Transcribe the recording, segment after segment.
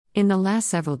In the last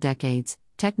several decades,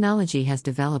 technology has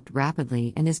developed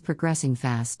rapidly and is progressing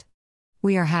fast.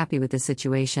 We are happy with the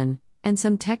situation, and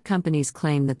some tech companies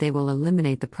claim that they will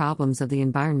eliminate the problems of the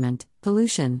environment,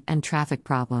 pollution, and traffic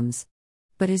problems.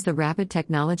 But is the rapid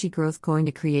technology growth going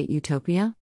to create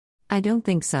utopia? I don't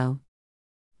think so.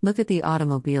 Look at the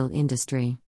automobile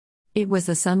industry. It was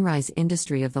the sunrise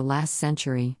industry of the last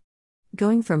century.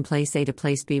 Going from place A to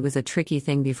place B was a tricky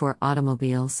thing before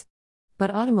automobiles.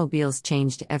 But automobiles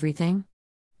changed everything.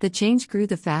 The change grew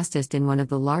the fastest in one of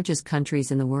the largest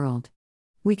countries in the world.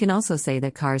 We can also say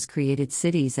that cars created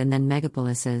cities and then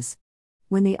megapolises.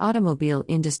 When the automobile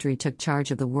industry took charge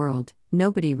of the world,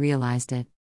 nobody realized it.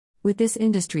 With this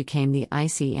industry came the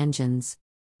IC engines.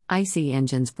 IC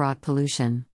engines brought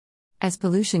pollution. As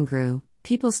pollution grew,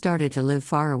 people started to live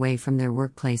far away from their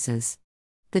workplaces.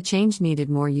 The change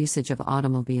needed more usage of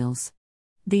automobiles.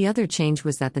 The other change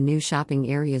was that the new shopping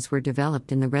areas were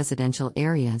developed in the residential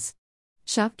areas.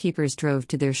 Shopkeepers drove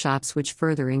to their shops, which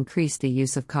further increased the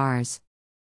use of cars.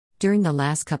 During the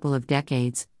last couple of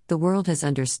decades, the world has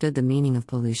understood the meaning of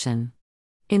pollution.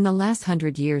 In the last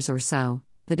 100 years or so,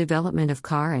 the development of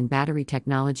car and battery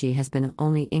technology has been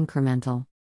only incremental.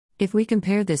 If we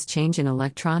compare this change in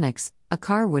electronics, a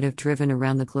car would have driven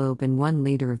around the globe in 1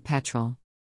 liter of petrol.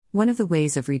 One of the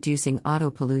ways of reducing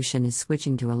auto pollution is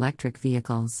switching to electric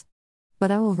vehicles. But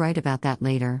I will write about that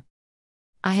later.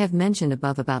 I have mentioned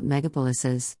above about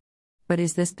megapolises. But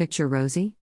is this picture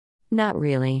rosy? Not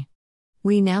really.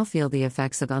 We now feel the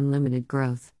effects of unlimited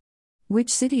growth.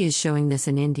 Which city is showing this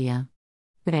in India?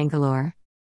 Bangalore.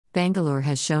 Bangalore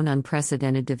has shown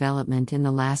unprecedented development in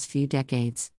the last few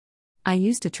decades. I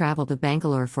used to travel to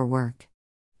Bangalore for work.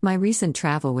 My recent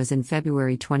travel was in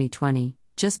February 2020,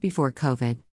 just before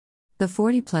COVID. The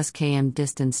 40+ km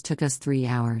distance took us 3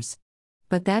 hours.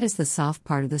 But that is the soft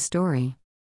part of the story.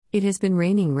 It has been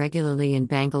raining regularly in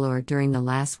Bangalore during the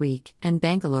last week, and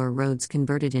Bangalore roads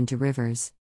converted into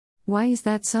rivers. Why is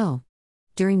that so?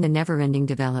 During the never-ending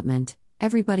development,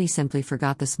 everybody simply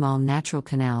forgot the small natural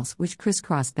canals which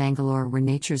crisscross Bangalore were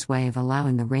nature's way of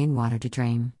allowing the rainwater to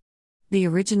drain. The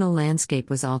original landscape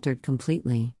was altered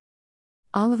completely.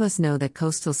 All of us know that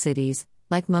coastal cities,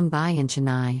 like Mumbai and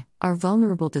Chennai, are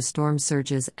vulnerable to storm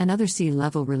surges and other sea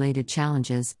level related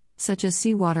challenges, such as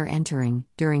seawater entering,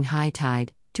 during high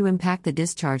tide, to impact the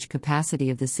discharge capacity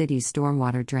of the city's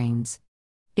stormwater drains.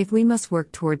 If we must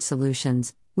work toward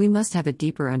solutions, we must have a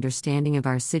deeper understanding of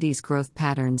our city's growth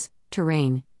patterns,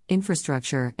 terrain,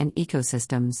 infrastructure, and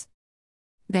ecosystems.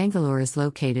 Bangalore is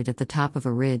located at the top of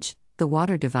a ridge, the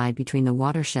water divide between the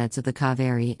watersheds of the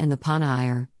Kaveri and the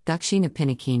Ponnayur, Dakshina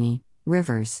Pinakini,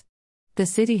 rivers. The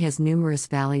city has numerous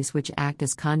valleys which act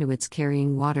as conduits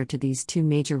carrying water to these 2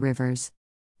 major rivers.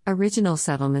 Original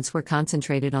settlements were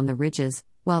concentrated on the ridges,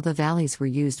 while the valleys were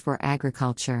used for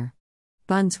agriculture.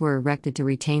 Bunds were erected to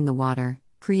retain the water,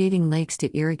 creating lakes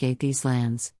to irrigate these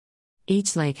lands.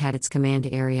 Each lake had its command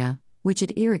area, which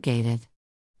it irrigated.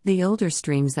 The older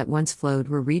streams that once flowed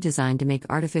were redesigned to make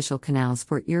artificial canals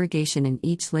for irrigation in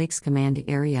each lake's command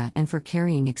area and for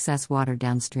carrying excess water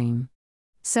downstream.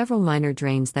 Several minor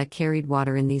drains that carried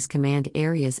water in these command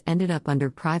areas ended up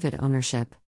under private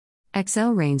ownership. XL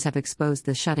rains have exposed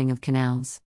the shutting of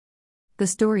canals. The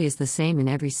story is the same in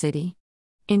every city.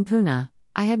 In Pune,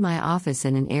 I had my office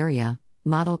in an area,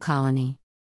 Model Colony.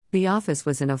 The office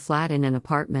was in a flat in an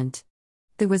apartment.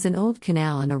 There was an old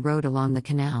canal and a road along the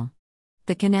canal.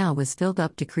 The canal was filled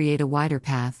up to create a wider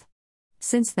path.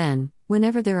 Since then,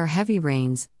 whenever there are heavy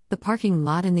rains, the parking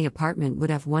lot in the apartment would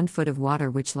have 1 foot of water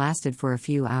which lasted for a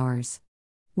few hours.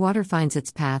 Water finds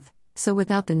its path, so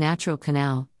without the natural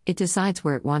canal, it decides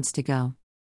where it wants to go.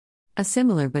 A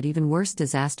similar but even worse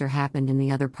disaster happened in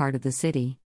the other part of the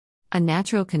city. A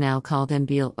natural canal called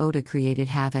Mbil Oda created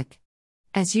havoc.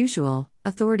 As usual,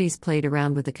 authorities played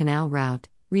around with the canal route,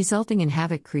 resulting in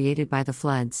havoc created by the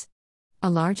floods. A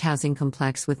large housing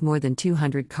complex with more than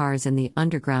 200 cars in the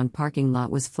underground parking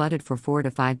lot was flooded for 4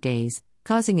 to 5 days,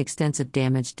 causing extensive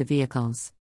damage to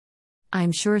vehicles.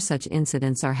 I'm sure such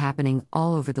incidents are happening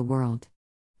all over the world.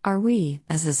 Are we,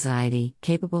 as a society,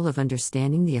 capable of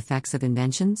understanding the effects of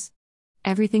inventions?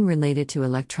 Everything related to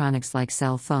electronics like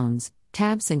cell phones,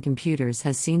 tabs, and computers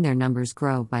has seen their numbers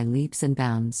grow by leaps and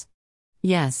bounds.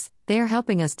 Yes, they are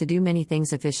helping us to do many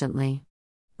things efficiently.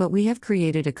 But we have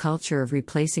created a culture of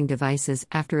replacing devices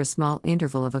after a small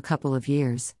interval of a couple of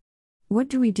years. What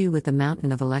do we do with the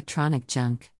mountain of electronic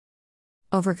junk?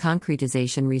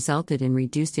 Over-concretization resulted in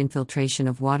reduced infiltration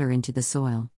of water into the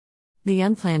soil. The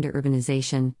unplanned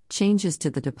urbanization, changes to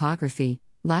the topography,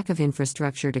 lack of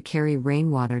infrastructure to carry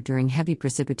rainwater during heavy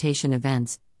precipitation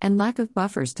events, and lack of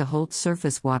buffers to hold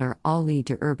surface water all lead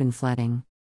to urban flooding.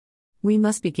 We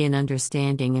must begin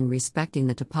understanding and respecting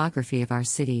the topography of our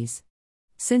cities.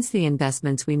 Since the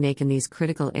investments we make in these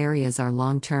critical areas are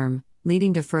long-term,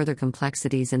 leading to further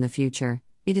complexities in the future,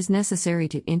 it is necessary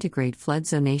to integrate flood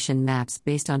zonation maps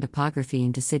based on topography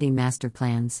into city master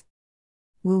plans.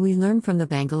 Will we learn from the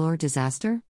Bangalore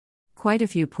disaster? Quite a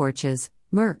few Porsches,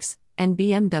 Mercs, and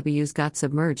BMWs got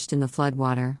submerged in the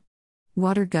floodwater.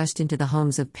 Water gushed into the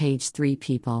homes of page 3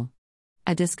 people.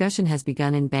 A discussion has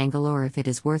begun in Bangalore if it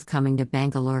is worth coming to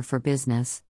Bangalore for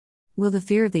business. Will the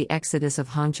fear of the exodus of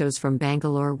honchos from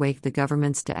Bangalore wake the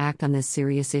governments to act on this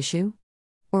serious issue?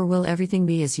 Or will everything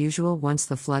be as usual once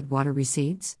the floodwater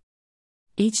recedes?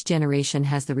 Each generation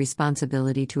has the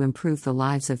responsibility to improve the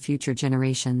lives of future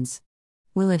generations.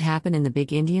 Will it happen in the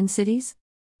big Indian cities?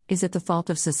 Is it the fault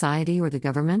of society or the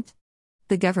government?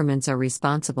 The governments are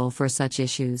responsible for such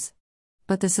issues.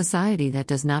 But the society that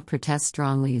does not protest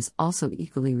strongly is also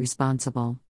equally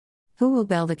responsible. Who will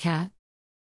bell the cat?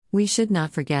 We should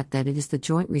not forget that it is the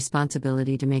joint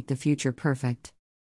responsibility to make the future perfect.